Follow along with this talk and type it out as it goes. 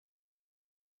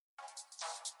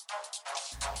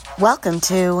Welcome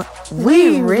to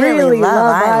We Really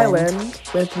Love Island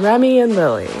with Remy and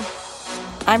Lily.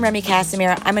 I'm Remy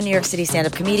Casimir. I'm a New York City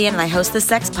stand-up comedian, and I host the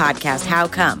sex podcast, How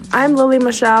Come? I'm Lily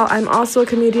Michelle. I'm also a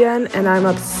comedian, and I'm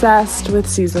obsessed with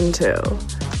season 2.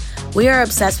 We are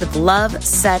obsessed with love,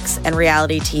 sex, and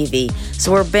reality TV,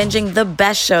 so we're binging the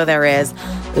best show there is,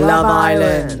 Love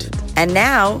Island. And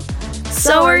now,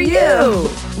 so are you!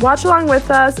 Watch along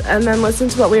with us, and then listen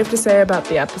to what we have to say about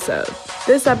the episode.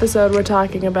 This episode, we're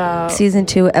talking about... Season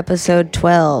 2, Episode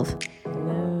 12.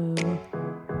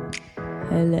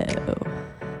 Hello.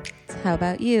 How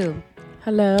about you?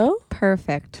 Hello?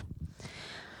 Perfect.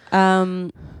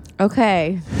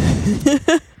 Okay.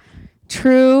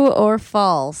 True or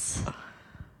false?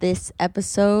 This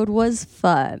episode was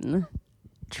fun.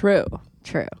 True.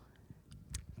 True.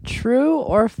 True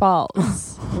or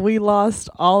false? We lost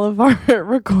all of our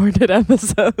recorded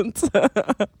episodes.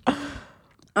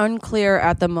 Unclear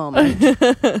at the moment.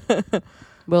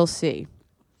 We'll see.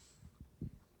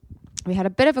 We had a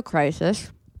bit of a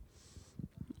crisis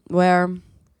where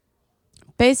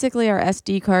basically our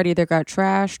SD card either got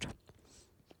trashed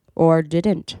or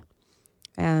didn't.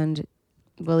 And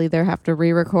we'll either have to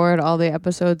re-record all the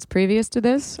episodes previous to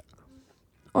this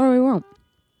or we won't.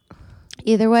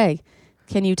 Either way,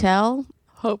 can you tell?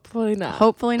 Hopefully not.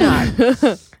 Hopefully not.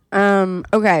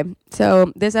 Okay,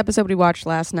 so this episode we watched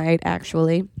last night,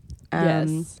 actually.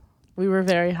 Yes. We were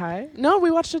very high. No, we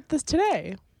watched it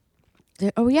today.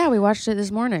 Oh, yeah, we watched it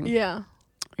this morning. Yeah.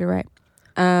 You're right.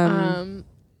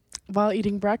 While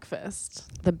eating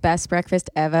breakfast. The best breakfast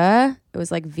ever. It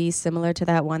was like similar to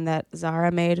that one that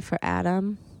Zara made for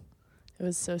Adam. It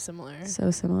was so similar.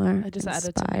 So similar. I just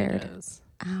added tomatoes.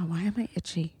 Oh, why am I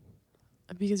itchy?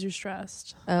 Because you're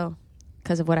stressed. Oh,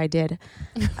 because of what I did.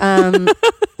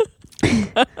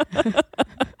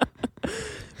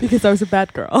 Because I was a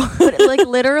bad girl. But like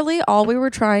literally all we were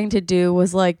trying to do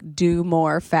was like do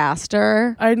more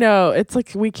faster. I know. It's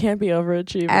like we can't be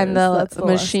overachievers. And the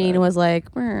machine lesson. was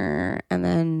like, "Brr," and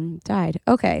then died.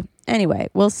 Okay. Anyway,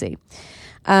 we'll see.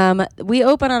 We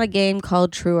open on a game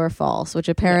called True or False, which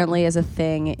apparently is a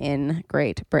thing in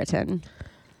Great Britain.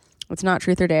 It's not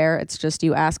truth or dare. It's just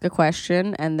you ask a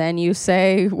question and then you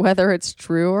say whether it's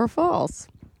true or false.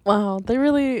 Wow. They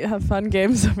really have fun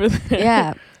games over there.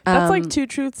 Yeah. That's like 2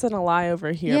 truths and a lie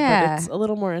over here. Yeah. But it's a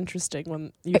little more interesting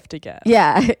when you have to guess.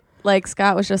 Yeah. Like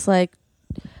Scott was just like,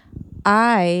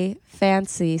 I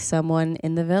fancy someone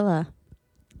in the villa.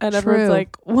 And True. everyone's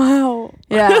like, wow.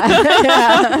 Yeah.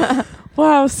 Yeah.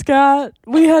 Wow, Scott.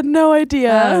 We had no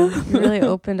idea. You really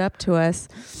opened up to us.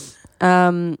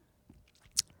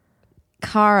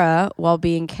 Kara, while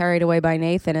being carried away by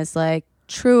Nathan, is like,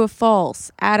 true or false?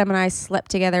 Adam and I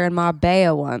slept together in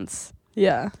Marbella once.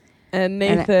 Yeah. And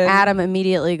Nathan. And Adam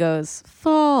immediately goes,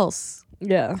 false.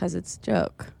 Yeah. Because it's a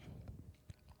joke.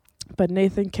 But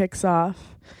Nathan kicks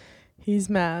off. He's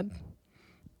mad.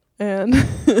 And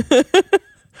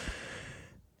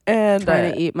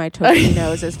trying to eat my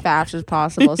Tostinos as fast as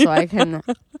possible so I can,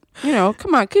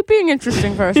 come on, keep being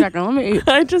interesting for a second. Let me eat.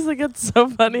 I just think it's so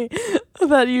funny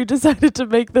that you decided to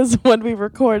make this when we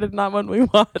record and not when we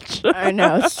watch. I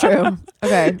know, it's true.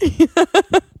 Okay.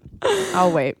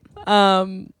 I'll wait.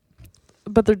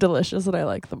 But they're delicious and I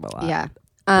like them a lot. Yeah.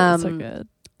 They're so good.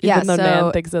 Even though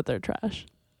Nan thinks that they're trash.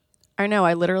 I know.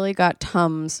 I literally got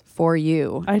Tums for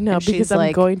you. I know, because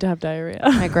I'm going to have diarrhea.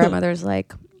 My grandmother's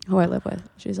like, who I live with,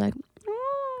 she's like,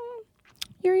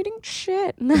 you're eating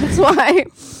shit. And that's why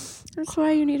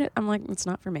you need it. I'm like, it's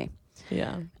not for me.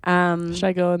 Yeah. Should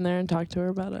I go in there and talk to her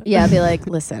about it? Yeah, be like,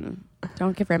 listen,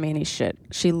 don't give Remy any shit.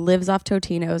 She lives off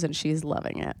Totinos and she's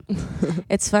loving it.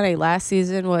 It's funny. Last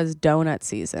season was donut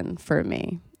season for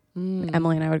me.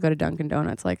 Emily and I would go to Dunkin'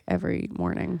 Donuts like every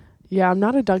morning. Yeah, I'm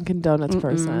not a Dunkin' Donuts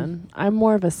person. I'm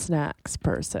more of a snacks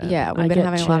person. Yeah, we've been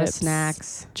having a lot of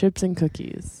snacks. Chips and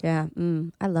cookies. Yeah,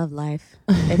 I love life,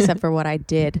 except for what I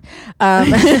did.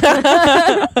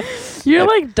 You're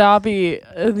like Dobby.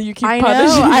 You keep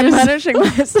punishing yourself. I'm punishing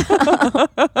myself.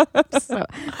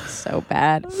 so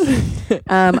bad.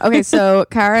 Okay, so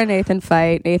Kara and Nathan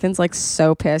fight. Nathan's like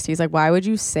so pissed. He's like, why would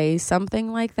you say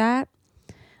something like that?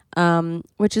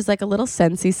 Which is like a little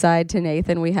sensey side to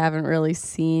Nathan we haven't really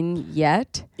seen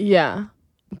yet. Yeah.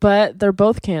 But they're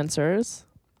both cancers.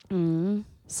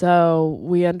 So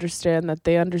we understand that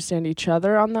they understand each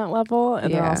other on that level,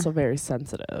 and they're also very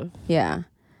sensitive. Yeah.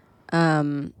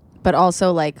 But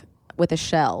also like with a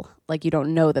shell, like you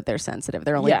don't know that they're sensitive.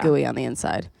 They're only gooey on the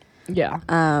inside. Yeah.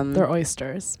 They're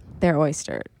oysters. They're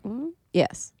oyster.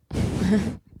 Yes.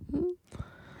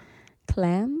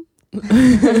 Clam.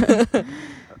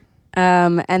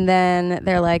 And then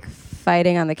they're like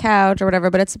fighting on the couch or whatever,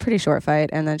 but it's a pretty short fight.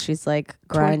 And then she's like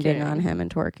grinding Twerking. on him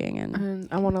and twerking, And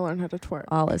I want to learn how to twerk.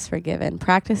 all is forgiven.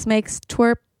 Practice makes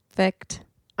twerkfect.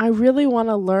 I really want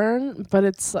to learn,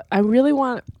 but I really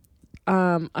want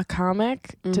a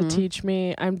comic to teach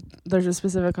me. There's a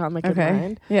specific comic in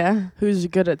mind. Yeah. Who's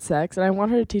good at sex, and I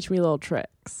want her to teach me little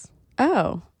tricks.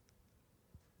 Oh.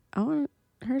 I want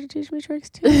her to teach me tricks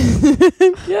too.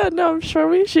 Yeah, no, I'm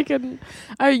sure she can.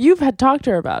 You've had talked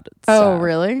to her about it. Oh, so.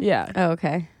 really? Yeah. Oh,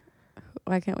 okay.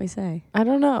 Why can't we say? I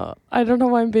don't know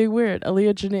why I'm being weird.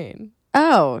 Aaliyah Janine.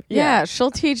 Oh, Yeah. yeah.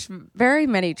 She'll teach very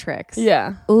many tricks.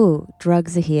 Yeah. Ooh,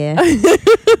 drugs are here.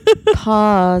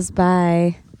 Pause.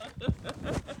 Bye.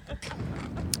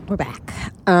 We're back.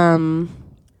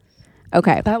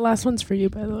 Okay. That last one's for you,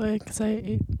 by the way, because I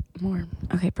ate more.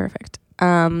 Okay, perfect.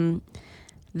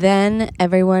 Then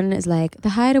everyone is like, the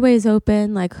hideaway is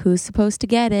open. Like, who's supposed to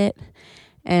get it?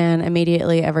 And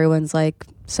immediately everyone's like,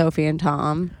 Sophie and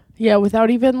Tom. Yeah, without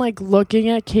even like looking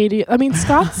at Katie. I mean,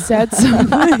 Scott said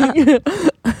something.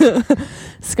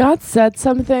 Scott said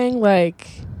something like,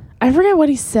 I forget what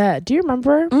he said. Do you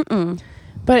remember? Mm-mm.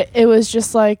 But it was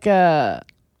just like, and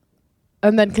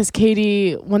then because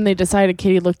Katie, when they decided,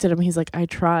 Katie looked at him. He's like, I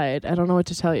tried. I don't know what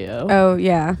to tell you. Oh,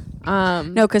 yeah.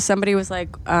 No, because somebody was like,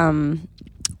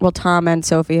 well, Tom and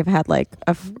Sophie have had like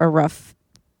a rough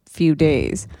few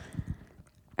days.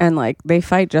 And like they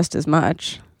fight just as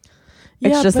much.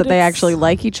 It's Yeah, just but that they actually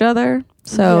like each other.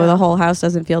 So the whole house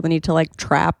doesn't feel the need to like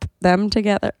trap them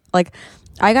together. Like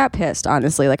I got pissed,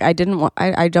 honestly. Like I don't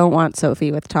want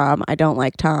Sophie with Tom. I don't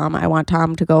like Tom. I want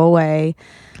Tom to go away.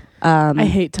 I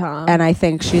hate Tom. And I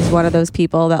think she's one of those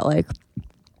people that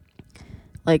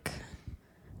like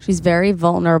she's very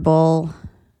vulnerable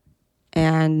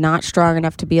and not strong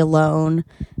enough to be alone.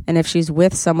 And if she's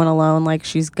with someone alone, like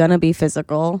she's gonna be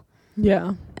physical.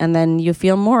 Yeah. And then you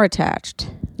feel more attached.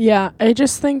 Yeah, I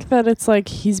just think that it's like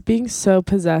he's being so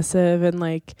possessive and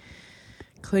like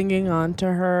clinging on to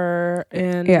her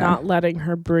and not letting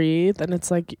her breathe. And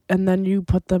it's like, and then you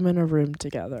put them in a room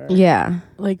together. Yeah.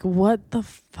 Like, what the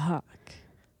fuck?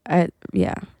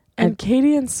 Yeah. And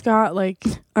Katie and Scott like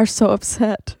are so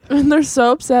upset. And they're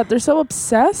so upset. They're so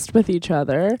obsessed with each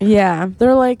other. Yeah.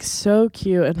 They're like so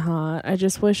cute and hot. I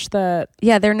just wish that.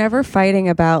 Yeah, they're never fighting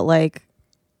about like,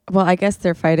 well, I guess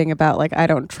they're fighting about like, I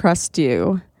don't trust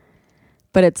you.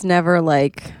 But it's never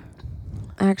like,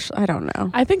 actually, I don't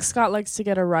know. I think Scott likes to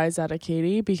get a rise out of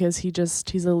Katie because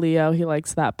he's a Leo. He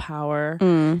likes that power.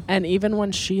 And even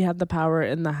when she had the power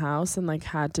in the house and like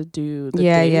had to do the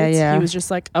dates, he was just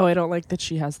like, oh, I don't like that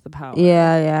she has the power.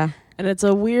 Yeah. And it's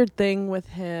a weird thing with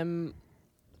him,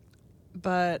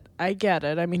 but I get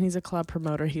it. I mean, he's a club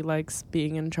promoter. He likes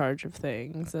being in charge of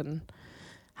things and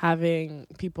having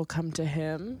people come to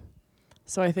him.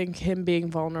 So I think him being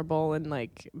vulnerable and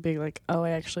like being like, oh,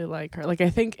 I actually like her. Like I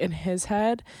think in his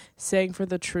head, saying for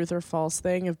the truth or false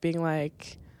thing of being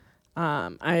like,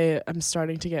 I'm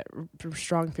starting to get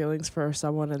strong feelings for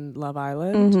someone in Love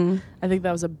Island. I think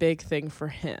that was a big thing for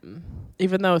him.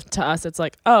 Even though to us it's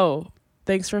like, oh,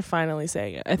 thanks for finally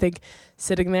saying it. I think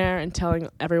sitting there and telling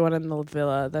everyone in the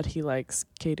villa that he likes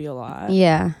Katie a lot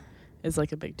is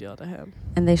like a big deal to him.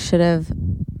 And they should have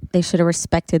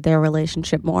respected their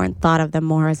relationship more and thought of them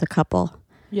more as a couple.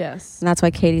 Yes. And that's why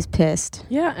Katie's pissed.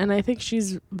 Yeah, and I think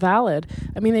she's valid.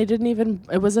 I mean,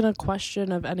 it wasn't a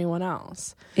question of anyone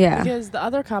else. Yeah. Because the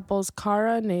other couples,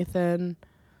 Cara and Nathan,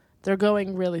 they're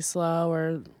going really slow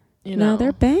or, No,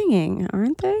 they're banging,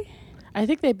 aren't they? I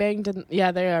think they banged.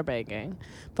 Yeah, they are banging.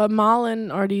 But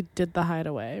Malin already did the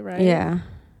hideaway, right? Yeah.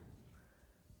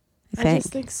 I just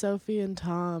think Sophie and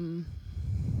Tom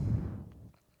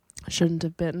shouldn't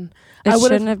have been. It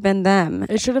shouldn't have been them.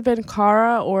 It should have been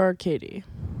Cara or Katie.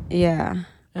 Yeah.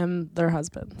 And their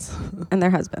husbands.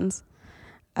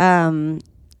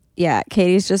 Yeah,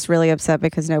 Katie's just really upset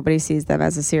because nobody sees them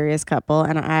as a serious couple.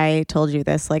 And I told you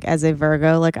this, like, as a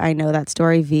Virgo, like, I know that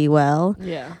story well.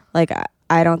 Yeah. Like,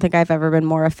 I don't think I've ever been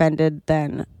more offended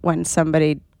than when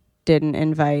somebody didn't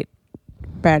invite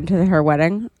Ben to her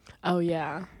wedding. Oh,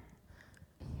 yeah.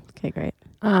 Okay, great.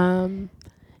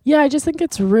 Yeah, I just think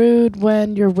it's rude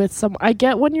when you're with someone. I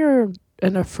get when you're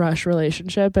in a fresh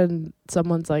relationship and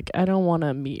someone's like, I don't want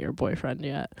to meet your boyfriend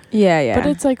yet. Yeah. But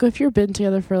it's like if you've been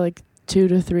together for like 2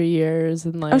 to 3 years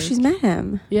and like... Oh, she's met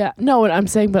him. Yeah. No, what I'm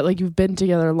saying, but like you've been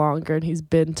together longer and he's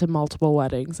been to multiple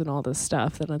weddings and all this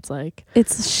stuff, then it's like...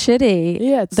 It's shitty.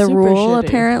 Yeah, it's the super rule shitty.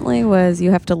 Apparently was you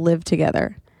have to live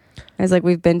together. I was like,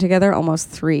 we've been together almost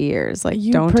 3 years. Like,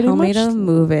 You don't pretty tell me much- to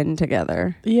move in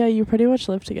together. Yeah, you pretty much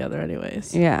live together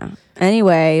anyways. Yeah.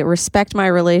 Anyway, respect my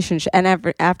relationship. And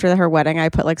after her wedding, I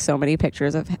put like so many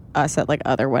pictures of us at like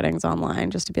other weddings online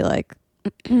just to be like,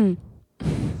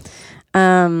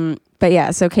 but yeah,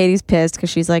 so Katie's pissed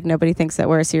because she's like, nobody thinks that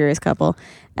we're a serious couple,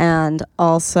 and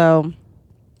also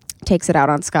takes it out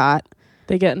on Scott.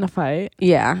 They get in a fight.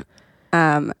 Yeah.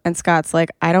 And Scott's like,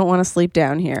 I don't want to sleep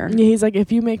down here. Yeah, he's like,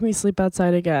 if you make me sleep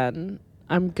outside again,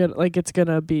 I'm gonna like it's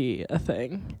gonna be a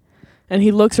thing. And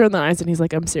he looks her in the eyes and he's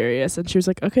like, I'm serious. And she was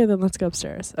like, okay, then let's go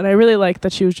upstairs. And I really like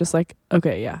that she was just like,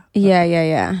 okay, yeah.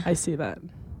 Yeah. I see that.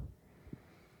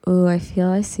 Ooh, I feel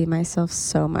I see myself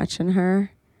so much in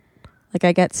her. Like,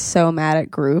 I get so mad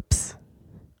at groups.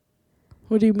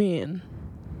 What do you mean?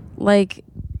 Like,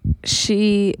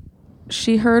 she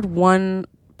heard one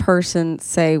person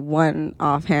say one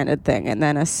offhanded thing and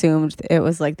then assumed it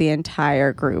was like the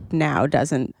entire group now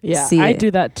doesn't see it. I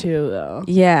do that too, though.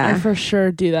 Yeah. I for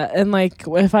sure do that. And like,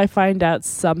 if I find out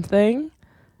something,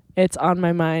 it's on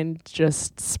my mind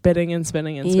just spinning and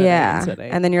spinning and spinning and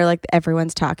spinning. And then you're like,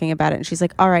 everyone's talking about it. And she's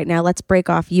like, all right, now let's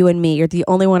break off, you and me. You're the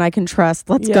only one I can trust.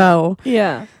 Let's go.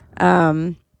 Yeah.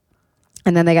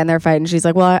 And then they get in their fight and she's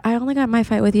like, well, I only got my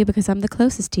fight with you because I'm the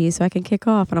closest to you, so I can kick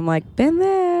off. And I'm like, been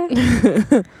there.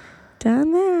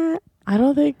 Done that. I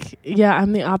don't think,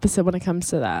 I'm the opposite when it comes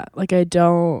to that. Like, I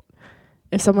don't,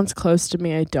 if someone's close to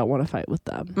me, I don't want to fight with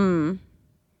them.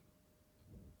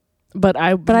 But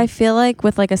I feel like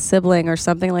with like a sibling or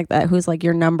something like that who's like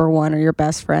your number one or your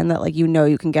best friend, that like, you know,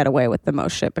 you can get away with the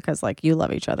most shit because like you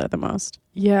love each other the most.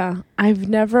 Yeah.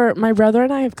 My brother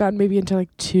and I have gotten maybe into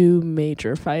like 2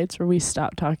 major fights where we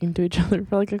stopped talking to each other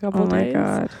for like a couple days. Oh my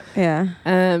God.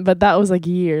 Yeah. But that was like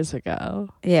years ago.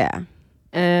 Yeah.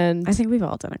 And I think we've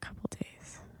all done a couple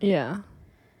days. Yeah.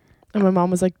 And my mom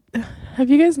was like, have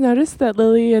you guys noticed that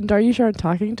Lily and Daryush aren't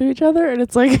talking to each other? And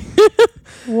it's like,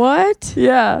 what?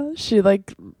 Yeah. She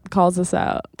like calls us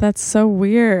out. That's so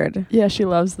weird. Yeah, she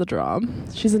loves the drama.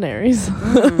 She's an Aries.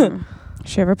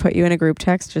 She ever put you in a group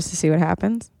text just to see what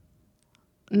happens?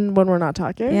 When we're not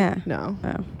talking? Yeah. No.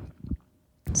 Oh.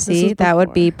 See, that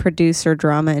would be producer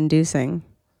drama inducing.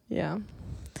 Yeah.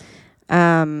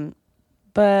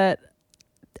 But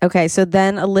okay, so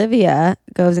then Olivia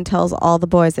goes and tells all the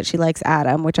boys that she likes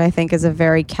Adam, which I think is a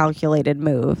very calculated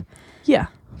move. Yeah,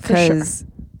 for sure. Because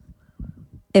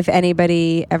if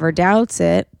anybody ever doubts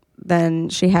it, then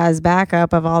she has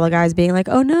backup of all the guys being like,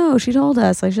 oh no, she told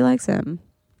us, like, she likes him.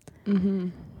 Mm-hmm.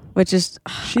 Which is...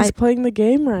 She's playing the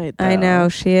game right, though. I know,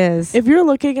 she is. If you're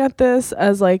looking at this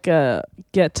as like a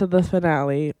get to the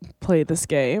finale, play this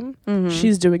game,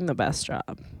 she's doing the best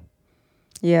job.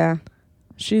 Yeah.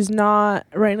 She's not...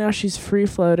 Right now, she's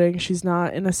free-floating. She's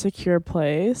not in a secure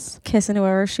place. Kissing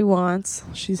whoever she wants.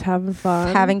 She's having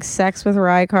fun. Having sex with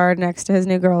Rykard next to his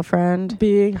new girlfriend.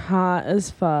 Being hot as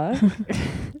fuck.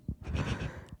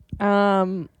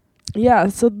 Yeah,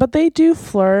 so but they do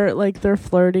flirt, like they're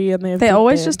flirty and they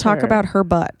always just talk about her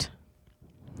butt.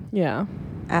 Yeah.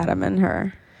 Adam and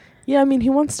her. Yeah, I mean he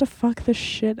wants to fuck the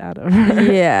shit out of her.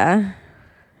 Yeah.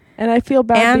 And I feel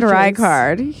bad. And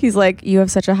Rykard. He's like, you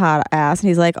have such a hot ass. And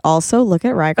he's like, also look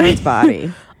at Rykard's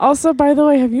body. Also, by the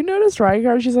way, have you noticed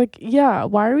Rykard? She's like, yeah,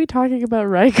 why are we talking about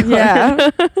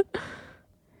Rykard?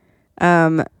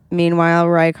 Yeah. Meanwhile,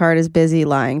 Rykard is busy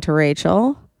lying to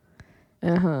Rachel.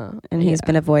 And he's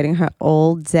been avoiding her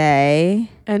all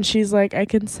day. And she's like, I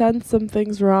can sense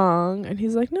something's wrong. And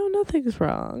he's like, no, nothing's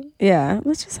wrong. Yeah.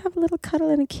 Let's just have a little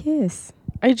cuddle and a kiss.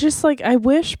 I just I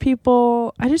wish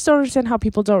people, I just don't understand how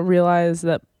people don't realize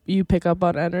that you pick up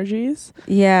on energies.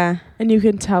 Yeah. And you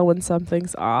can tell when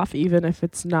something's off, even if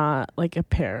it's not like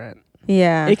apparent.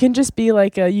 Yeah. It can just be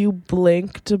like you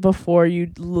blinked before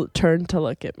you turned to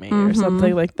look at me or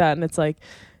something like that. And it's like,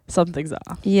 something's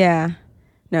off. Yeah.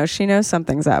 No, she knows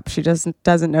something's up. She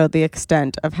doesn't know the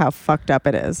extent of how fucked up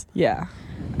it is. Yeah.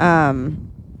 And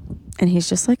he's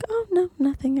just like, oh, no,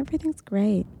 nothing. Everything's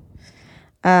great.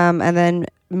 And then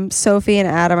Sophie and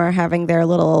Adam are having their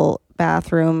little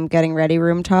bathroom getting ready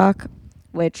room talk,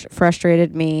 which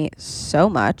frustrated me so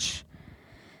much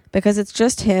because it's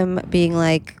just him being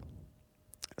like,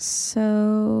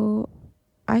 so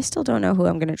I still don't know who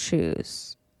I'm going to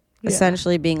choose. Yeah.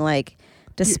 Essentially being like,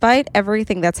 despite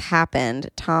everything that's happened,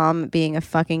 Tom being a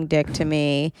fucking dick to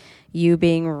me, you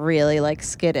being really like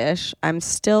skittish, I'm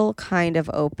still kind of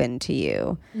open to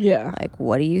you. Yeah. Like,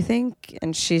 what do you think?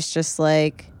 And she's just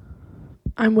like,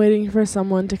 I'm waiting for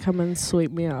someone to come and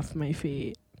sweep me off my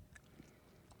feet.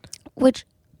 Which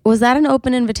was that an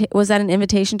open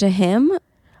invitation to him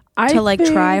to like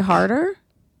try harder?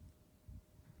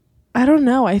 I don't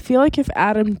know. I feel like if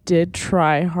Adam did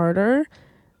try harder,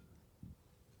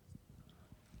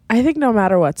 I think no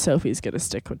matter what, Sophie's going to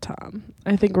stick with Tom.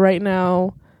 I think right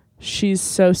now she's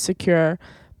so secure.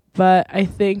 But I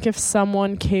think if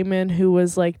someone came in who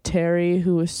was like Terry,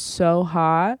 who was so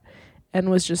hot and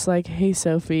was just like, hey,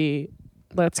 Sophie,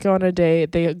 let's go on a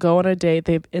date. They go on a date.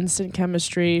 They have instant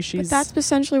chemistry. But that's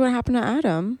essentially what happened to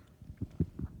Adam.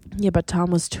 Yeah, but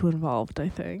Tom was too involved, I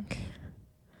think.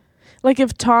 Like,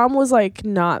 if Tom was, like,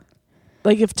 not...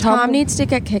 Like, if Tom needs to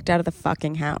get kicked out of the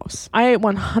fucking house. I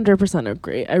 100%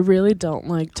 agree. I really don't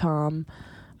like Tom.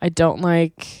 I don't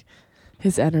like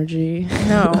his energy.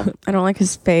 No, I don't like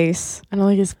his face. I don't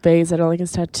like his face. I don't like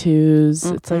his tattoos.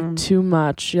 Mm-mm. It's, like, too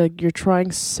much. You're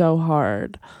trying so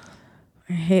hard.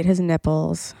 I hate his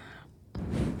nipples.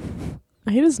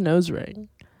 I hate his nose ring.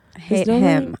 I hate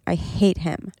him. I hate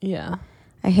him. Yeah.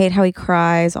 I hate how he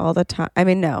cries all the time. I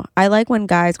mean, no. I like when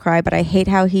guys cry, but I hate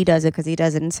how he does it because he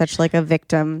does it in such like a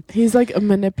victim. He's like a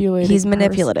manipulative. He's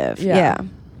manipulative. Yeah.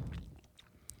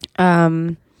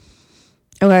 Okay,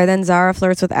 then Zara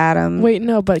flirts with Adam. Wait,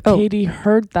 no, but Katie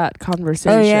heard that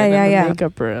conversation in the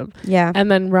makeup room. Yeah.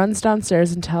 And then runs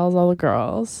downstairs and tells all the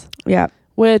girls. Yeah.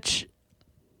 Which,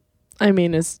 I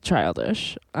mean, is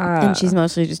childish. And she's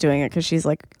mostly just doing it because she's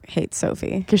like, hates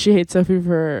Sophie. Because she hates Sophie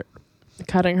for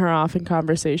cutting her off in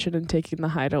conversation and taking the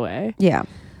hideaway. Yeah.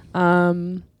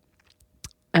 And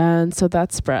so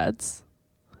that spreads.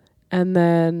 And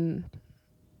then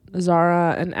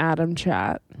Zara and Adam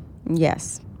chat.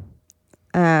 Yes.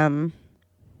 Zara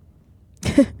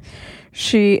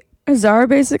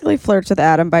basically flirts with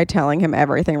Adam by telling him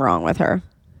everything wrong with her.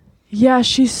 Yeah,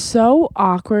 she's so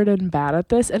awkward and bad at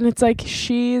this. And it's like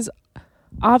she's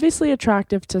obviously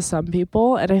attractive to some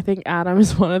people, and I think Adam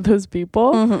is one of those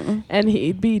people. Mm-hmm. And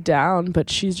he'd be down, but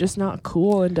she's just not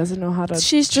cool and doesn't know how to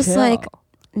She's just chill. like,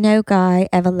 no guy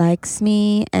ever likes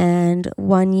me, and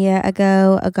 1 year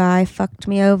ago a guy fucked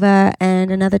me over, and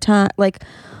another time, like,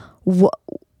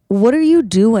 what are you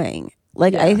doing?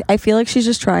 Like, yeah. I feel like she's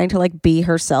just trying to like be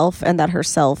herself, and that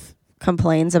herself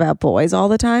complains about boys all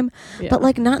the time. Yeah. But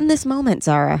like, not in this moment,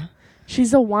 Zara.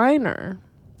 She's a whiner.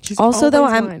 She's also, though,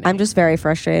 whining. I'm just very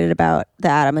frustrated about the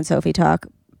Adam and Sophie talk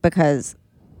because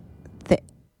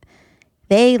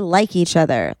they like each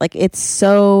other. Like, it's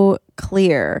so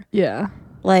clear. Yeah.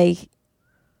 Like,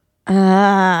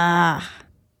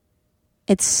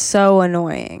 it's so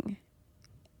annoying.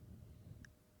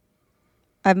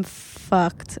 I'm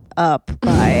fucked up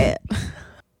by it.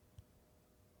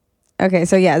 Okay,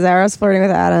 so yeah, Zara's flirting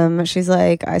with Adam. She's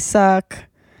like, I suck.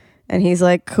 And he's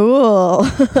like, cool,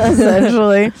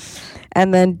 essentially.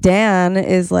 And then Dan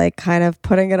is like kind of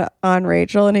putting it on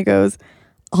Rachel, and he goes,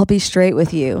 I'll be straight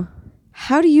with you.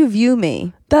 How do you view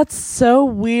me? That's so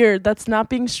weird. That's not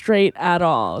being straight at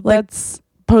all. Like, that's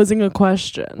posing a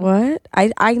question. What?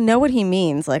 I know what he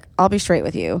means. Like, I'll be straight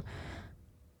with you.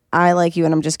 I like you,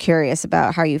 and I'm just curious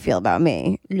about how you feel about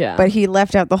me. Yeah. But he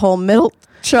left out the whole middle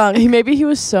chunk. Maybe he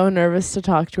was so nervous to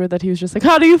talk to her that he was just like,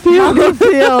 how do you feel? How do you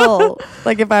feel?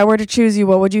 Like, if I were to choose you,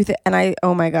 what would you think? And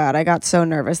oh my God, I got so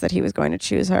nervous that he was going to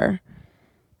choose her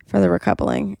for the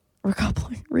recoupling.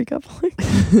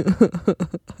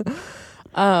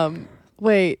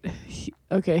 Wait.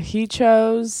 He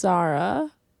chose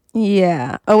Zara.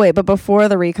 Yeah. Oh, wait, but before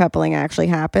the recoupling actually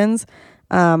happens,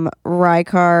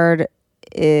 Rykard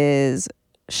is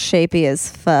shapey as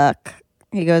fuck.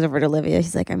 He goes over to Olivia.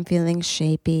 He's like, I'm feeling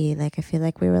shapey. Like, I feel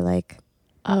like we were like...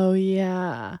 Oh,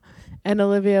 yeah. And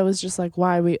Olivia was just like,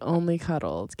 why? We only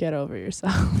cuddled. Get over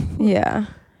yourself. Yeah.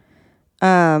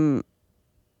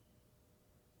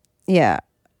 Yeah.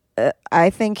 I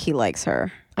think he likes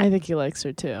her. I think he likes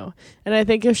her, too. And I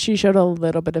think if she showed a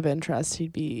little bit of interest,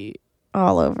 he'd be...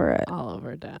 all over it. All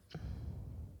over that.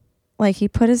 Like, he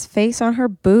put his face on her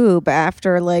boob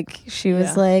after, like, she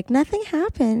was like, nothing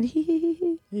happened.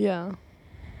 Yeah.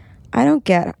 I don't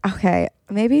get it. Okay,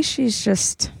 maybe she's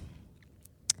just...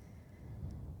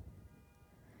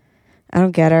 I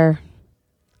don't get her.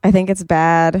 I think it's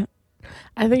bad.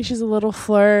 I think she's a little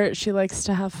flirt. She likes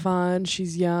to have fun.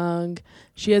 She's young.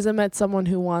 She hasn't met someone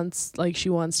who she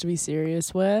wants to be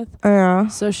serious with. Yeah.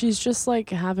 So she's just like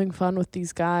having fun with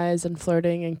these guys and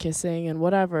flirting and kissing and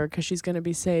whatever because she's going to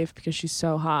be safe because she's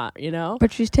so hot, you know?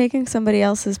 But she's taking somebody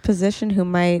else's position who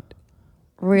might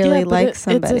really like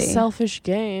somebody. It's a selfish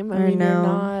game. I mean, you're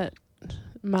not...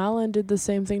 Malin did the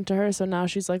same thing to her, so now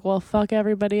she's like, well, fuck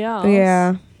everybody else.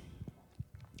 Yeah.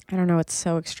 I don't know. It's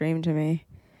so extreme to me.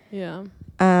 Yeah.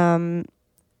 And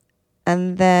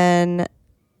then,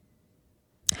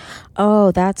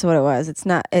 that's what it was. It's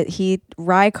not.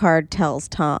 Rykard tells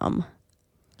Tom.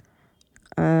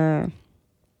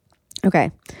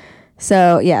 Okay.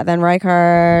 So, yeah, then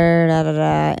Rykard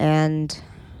and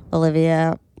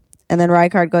Olivia. And then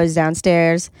Rykard goes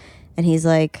downstairs and he's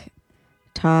like,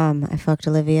 Tom, I fucked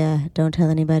Olivia. Don't tell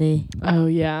anybody. Oh,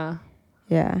 yeah.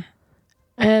 Yeah.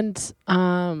 And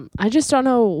I just don't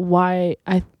know why.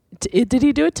 Did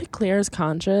he do it to clear his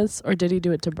conscience or did he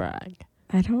do it to brag?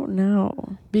 I don't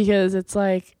know. Because it's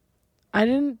like, I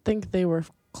didn't think they were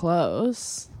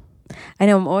close. I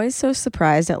know. I'm always so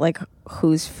surprised at like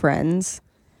who's friends.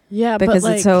 Yeah, because but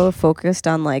like, it's so focused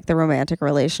on like the romantic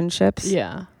relationships.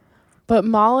 Yeah. But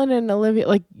Malin and Olivia,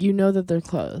 like, you know that they're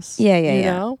close. Yeah, you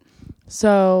know?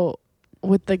 So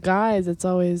with the guys, it's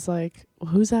always like,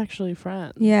 who's actually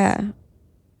friends? Yeah.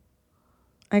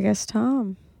 I guess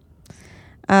Tom.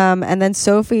 And then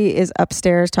Sophie is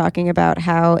upstairs talking about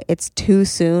how it's too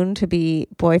soon to be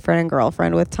boyfriend and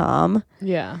girlfriend with Tom.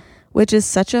 Yeah. Which is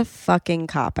such a fucking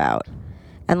cop-out.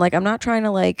 And, like, I'm not trying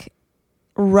to, like,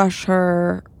 rush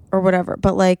her or whatever,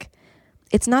 but, like,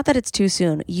 it's not that it's too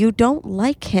soon. You don't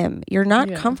like him. You're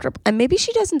not comfortable. And maybe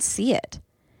she doesn't see it.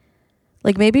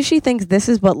 Like, maybe she thinks this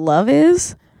is what love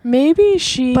is. Maybe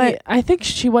I think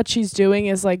what she's doing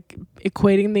is like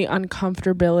equating the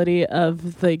uncomfortability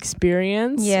of the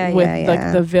experience with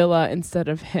like the villa instead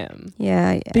of him.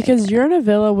 Yeah. Because you're in a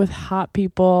villa with hot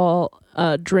people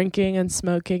drinking and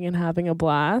smoking and having a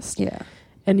blast. Yeah.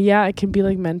 And yeah, it can be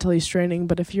like mentally straining,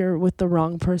 but if you're with the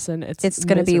wrong person, it's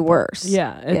going to be worse.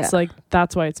 Yeah. It's like,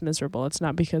 that's why it's miserable. It's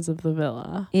not because of the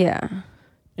villa. Yeah.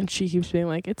 And she keeps being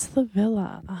like, it's the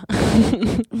villa.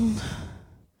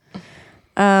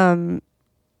 I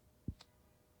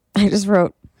just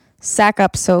wrote, sack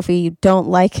up, Sophie. You don't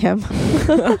like him.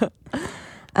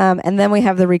 And then we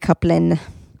have the recoupling.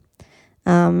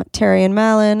 Terry and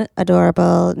Malin,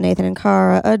 adorable. Nathan and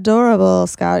Cara, adorable.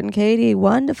 Scott and Katie,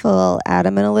 wonderful.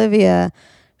 Adam and Olivia,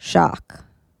 shock.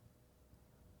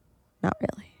 Not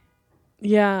really.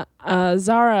 Yeah,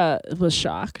 Zara was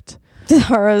shocked.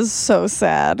 Zara's so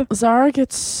sad. Zara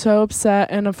gets so upset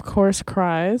and, of course,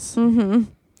 cries. Mm-hmm.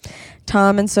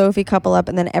 Tom and Sophie couple up,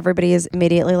 and then everybody is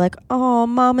immediately like, oh,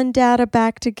 mom and dad are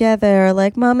back together.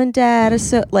 Like, mom and dad are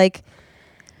so, like...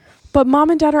 But mom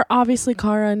and dad are obviously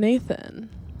Cara and Nathan.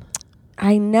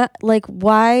 I know, like,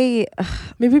 why?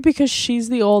 Maybe because she's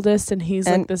the oldest and he's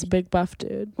like this big buff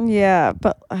dude. Yeah,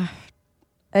 but I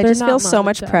just feel so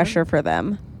much pressure for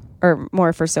them, or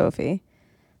more for Sophie.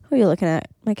 Who are you looking at?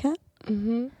 My cat?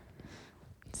 Mm-hmm.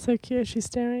 So cute. She's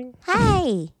staring.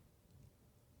 Hi.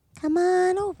 Come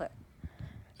on over.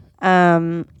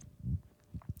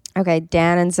 Okay,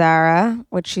 Dan and Zara,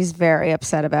 which she's very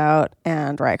upset about,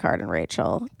 and Rykard and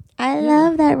Rachel. I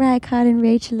love that Rykard and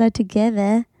Rachel are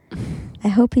together. I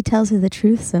hope he tells her the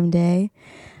truth someday.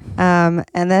 And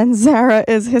then Zara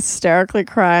is hysterically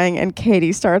crying, and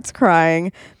Katie starts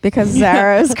crying because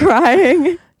Zara is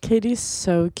crying. Katie's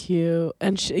so cute.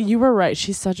 And you were right.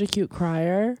 She's such a cute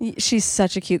crier. She's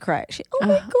such a cute crier. Oh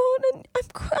my God, and I'm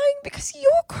crying because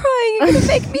you're crying. You're going to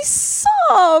make me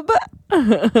sob.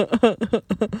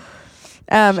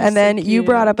 And then you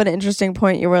brought up an interesting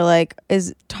point. You were like,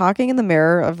 is talking in the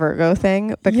mirror a Virgo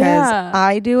thing? Because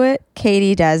I do it,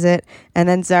 Katie does it, and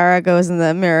then Zara goes in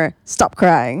the mirror, stop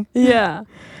crying. Yeah.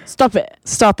 Stop it.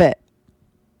 Stop it.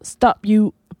 Stop,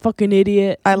 you fucking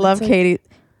idiot. I love Katie.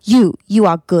 You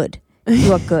are good.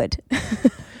 You are good.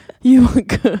 You are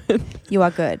good. You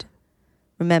are good.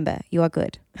 Remember, you are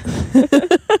good.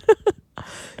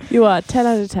 You are 10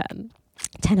 out of 10.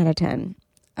 10 out of 10.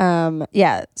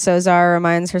 Yeah, so Zara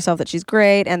reminds herself that she's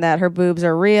great and that her boobs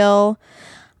are real.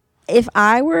 If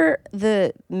I were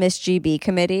the Miss GB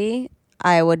committee,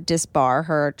 I would disbar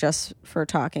her just for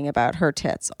talking about her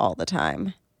tits all the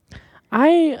time.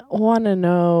 I want to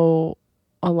know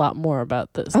a lot more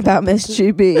about this. About Miss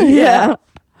GB. Yeah.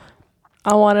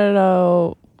 I want to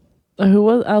know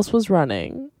who else was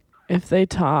running, if they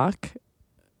talk,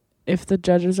 if the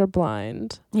judges are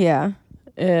blind. Yeah.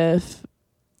 If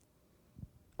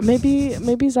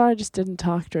maybe Zara just didn't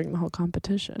talk during the whole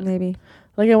competition. Maybe.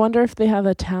 Like, I wonder if they have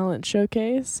a talent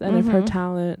showcase and if her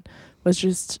talent was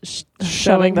just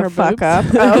showing the her fuck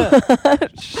boobs. up.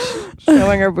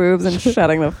 Showing her boobs and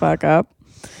shutting the fuck up.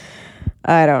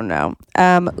 I don't know.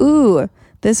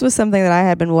 This was something that I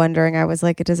had been wondering. I was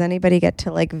like, does anybody get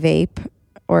to like vape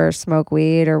or smoke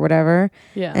weed or whatever?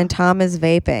 Yeah. And Tom is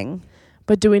vaping.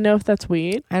 But do we know if that's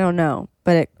weed? I don't know.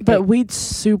 But weed's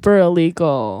super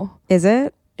illegal. Is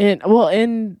it?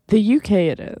 In the UK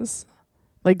it is.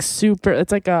 Like super,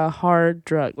 it's like a hard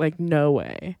drug, like no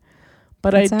way.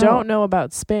 But I don't know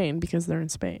about Spain because they're in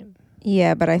Spain.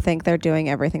 Yeah, but I think they're doing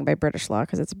everything by British law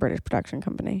because it's a British production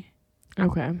company.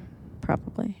 Okay.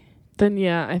 Probably. Then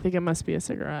yeah, I think it must be a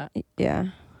cigarette. Yeah.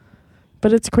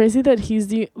 But it's crazy that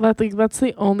that's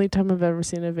the only time I've ever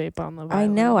seen a vape on Love I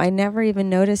Island. know. I never even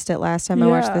noticed it last time I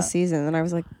watched Yeah. this season. And I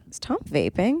was like, is Tom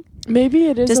vaping? Maybe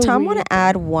it is. Does a Tom want weed to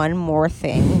add one more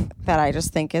thing that I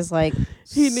just think is like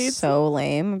He needs so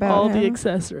lame about all him? the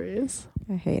accessories.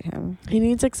 I hate him. He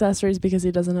needs accessories because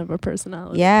he doesn't have a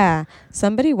personality. Yeah.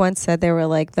 Somebody once said they were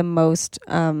like the most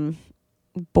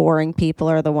boring people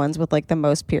are the ones with like the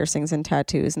most piercings and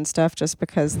tattoos and stuff just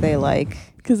because they like...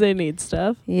 Because they need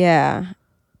stuff. Yeah.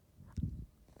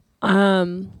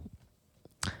 I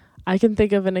can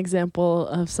think of an example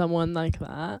of someone like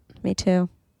that. Me too.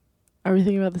 Are we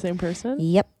thinking about the same person?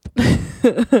 Yep.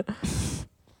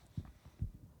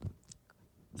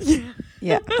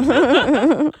 Yeah.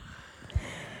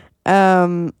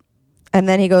 And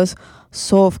then he goes,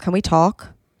 Soph, can we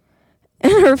talk?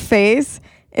 And her face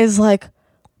is like,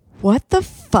 what the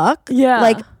fuck? Yeah.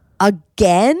 Like,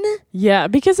 again? Yeah,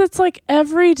 because it's like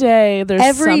every day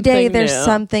there's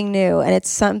something new, and it's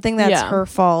something that's Yeah. her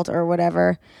fault or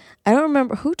whatever. I don't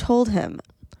remember who told him.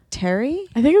 Terry?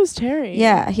 I think it was Terry.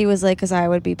 Yeah, he was like, because I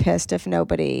would be pissed if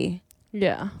nobody.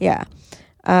 Yeah. Yeah.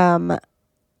 And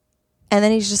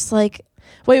then he's just like,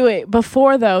 Wait.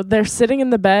 Before though, they're sitting in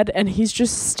the bed and he's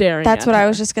just staring. that's at what her. I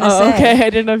was just gonna say. Okay, I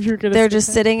didn't know if you were gonna. They're say just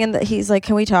that. sitting in the. He's like,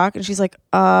 can we talk? And she's like,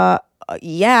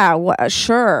 yeah,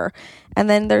 sure. And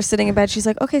then they're sitting in bed. She's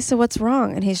like, okay, so what's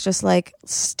wrong? And he's just like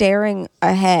staring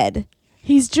ahead.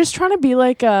 He's just trying to be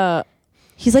like a.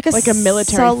 He's like a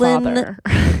military sullen father.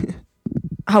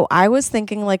 Oh, I was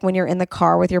thinking like when you're in the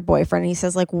car with your boyfriend and he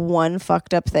says like one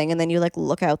fucked up thing and then you like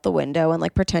look out the window and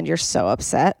like pretend you're so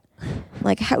upset.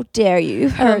 Like, how dare you?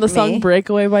 And then the song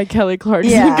 "Breakaway" by Kelly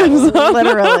Clarkson comes on.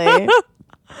 Literally.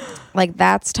 Like,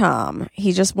 that's Tom.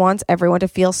 He just wants everyone to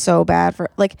feel so bad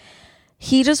for like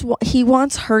he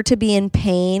wants her to be in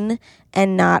pain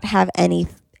and not have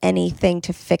anything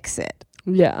to fix it.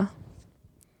 Yeah.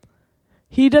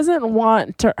 He doesn't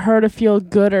want her to feel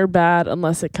good or bad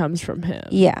unless it comes from him.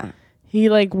 Yeah. He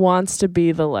like wants to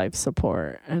be the life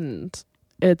support, and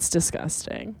it's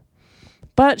disgusting.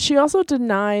 But she also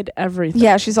denied everything.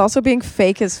 Yeah, she's also being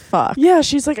fake as fuck. Yeah,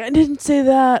 she's like, I didn't say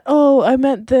that. Oh, I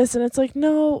meant this. And it's like,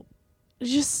 no,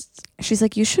 just... She's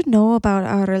like, you should know about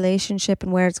our relationship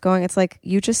and where it's going. It's like,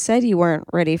 you just said you weren't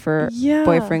ready for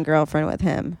boyfriend, girlfriend with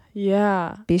him.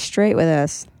 Yeah. Be straight with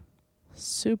us.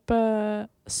 Super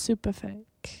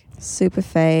fake. Super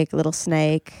fake, little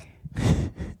snake.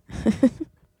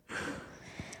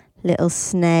 Little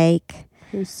snake.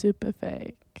 Who's super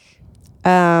fake.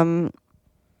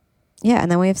 Yeah,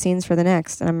 and then we have scenes for the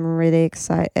next, and I'm really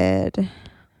excited.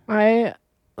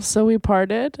 So we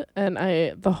parted, and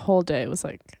the whole day was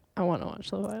like, I want to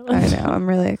watch Love Island. I know, I'm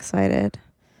really excited.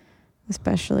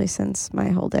 Especially since my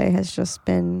whole day has just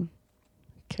been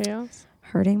chaos.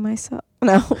 Hurting myself.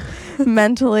 No.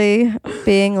 Mentally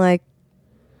being like,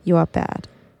 you are bad.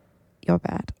 You're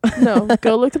bad. No,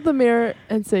 go look at the mirror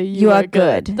and say, you are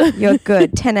good. You're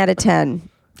good. 10 out of 10.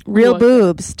 Real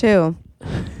boobs, too.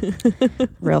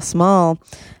 Real small.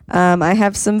 I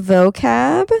have some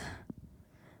vocab.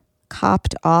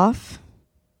 Copped off.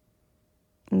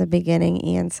 In the beginning,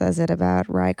 Ian says it about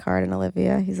Rykard and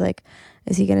Olivia. He's like,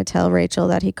 is he going to tell Rachel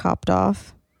that he copped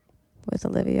off with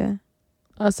Olivia?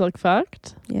 Us like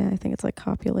fucked? Yeah, I think it's like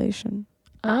copulation.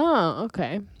 Oh,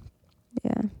 okay.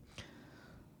 Yeah.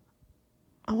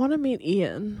 I want to meet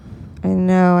Ian. I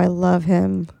know. I love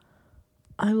him.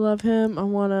 I love him. I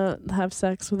want to have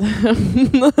sex with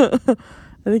him.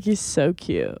 I think he's so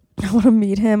cute. I want to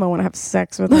meet him. I want to have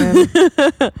sex with him.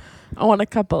 I want to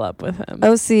couple up with him.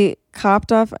 Oh, see,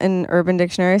 copped off in Urban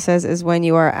Dictionary says is when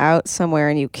you are out somewhere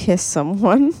and you kiss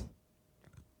someone.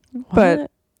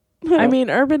 What? But I mean,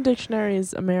 Urban Dictionary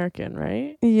is American,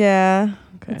 right? Yeah,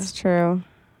 Okay. it's true.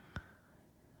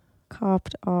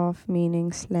 Copped off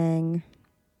meaning slang.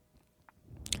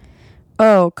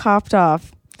 Oh, copped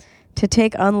off. To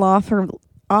take unlawfully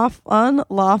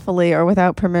or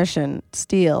without permission,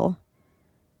 steal.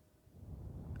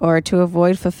 Or to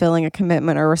avoid fulfilling a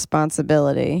commitment or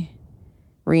responsibility.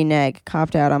 Renege,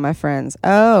 copped out on my friends.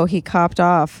 Oh, he copped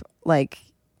off. Like,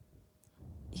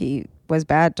 he was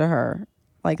bad to her.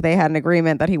 Like, they had an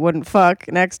agreement that he wouldn't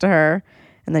fuck next to her.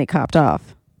 And then he copped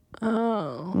off.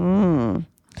 Oh.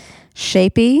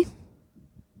 Shapey.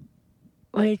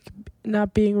 Like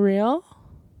not being real?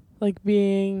 Like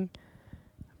being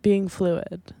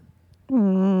fluid.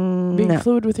 Being No.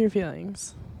 fluid with your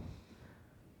feelings.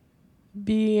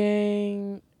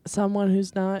 Being someone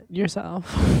who's not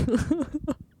yourself.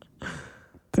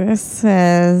 This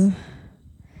says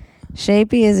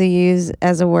shapey is used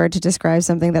as a word to describe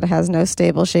something that has no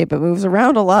stable shape. It moves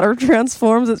around a lot or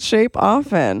transforms its shape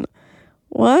often.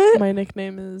 What? My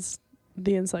nickname is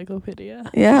the encyclopedia.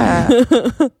 Yeah.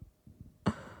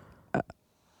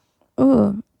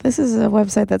 Oh, this is a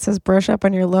website that says brush up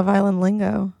on your Love Island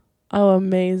lingo. Oh,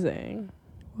 amazing.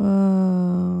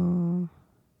 Whoa.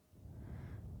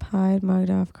 Pied, mugged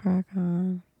off, crack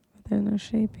on. They're no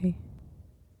shapy.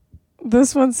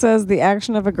 This one says the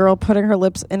action of a girl putting her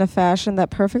lips in a fashion that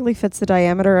perfectly fits the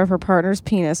diameter of her partner's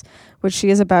penis, which she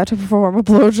is about to perform a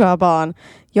blowjob on.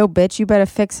 Yo, bitch, you better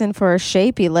fix in for a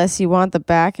shapey less you want the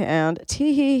backhand.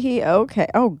 Tee-hee-hee, okay.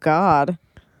 Oh, God.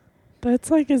 That's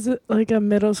like, is it like a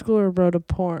middle schooler wrote a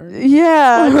porn?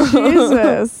 Yeah,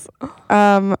 Jesus.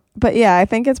 But yeah, I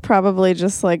think it's probably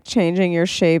just like changing your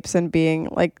shapes and being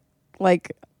like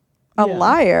a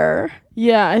liar.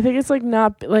 Yeah, I think it's like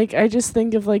not, like, I just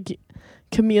think of like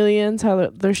chameleons, how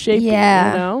they're shaped,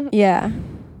 Yeah. you know? Yeah.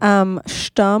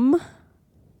 Stumm.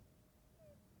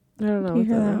 I don't know Do you what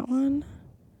hear that that is. one?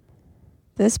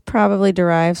 This probably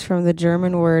derives from the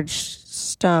German word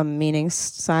stumm, meaning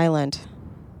silent.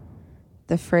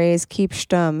 The phrase keep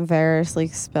stumm, variously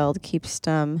spelled keep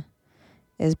stum,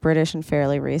 is British and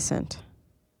fairly recent.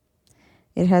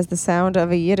 It has the sound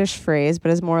of a Yiddish phrase, but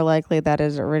is more likely that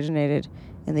it originated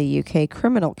in the UK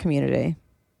criminal community.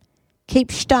 Keep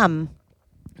stumm.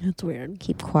 That's weird.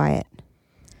 Keep quiet.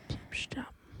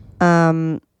 Stop.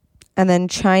 And then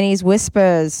Chinese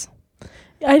whispers.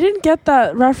 I didn't get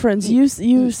that reference. You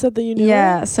said that you knew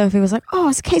Yeah, it? Sophie was like, "Oh,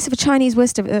 it's a case of a Chinese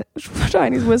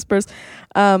Chinese whispers."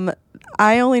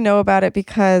 I only know about it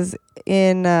because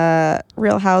in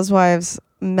Real Housewives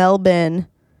Melbourne,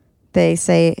 they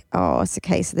say, "Oh, it's a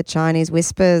case of the Chinese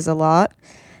whispers" a lot,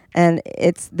 and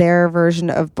it's their version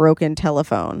of broken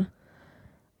telephone.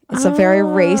 It's a very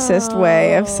racist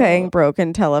way of saying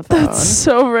broken telephone. That's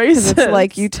so racist. It's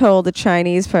like you told a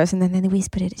Chinese person, and then they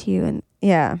whispered it to you, and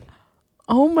yeah.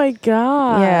 Oh my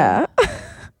God. Yeah.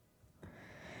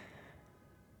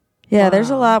 Yeah, there's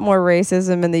a Wow. lot more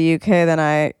racism in the UK than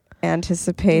I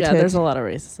anticipated. Yeah, there's a lot of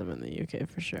racism in the UK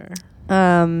for sure.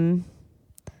 All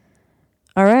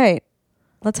right.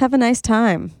 Let's have a nice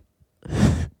time.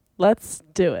 Let's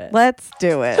do it. Let's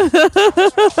do it.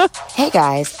 Hey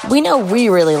guys, we know we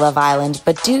really love Island,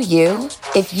 but do you?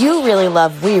 If you really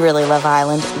love We Really Love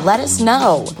Island, let us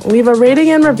know. Leave a rating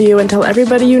and review and tell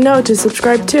everybody you know to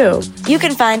subscribe too. You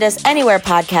can find us anywhere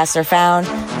podcasts are found: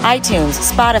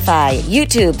 iTunes, Spotify,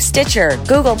 YouTube, Stitcher,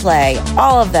 Google Play,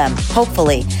 all of them,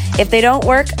 hopefully. If they don't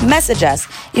work, message us.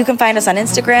 You can find us on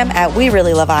Instagram at We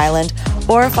Really Love Island,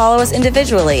 or follow us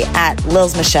individually at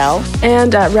Lils Michelle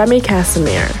And at Remy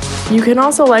Casimir. You can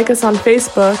also like us on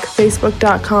Facebook,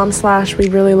 facebook.com/We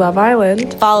Really Love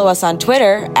Island. Follow us on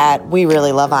Twitter at We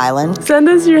Really Love Island. Send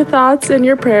us your thoughts and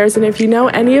your prayers, and if you know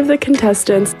any of the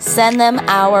contestants, Send them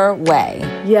our way.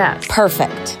 yes.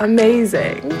 Perfect.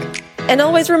 Amazing. And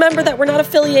always remember that we're not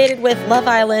affiliated with Love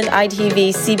Island, ITV,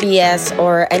 CBS,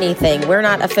 or anything. We're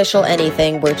not official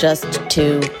anything. We're just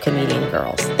two comedian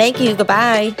girls. Thank you.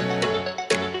 Goodbye.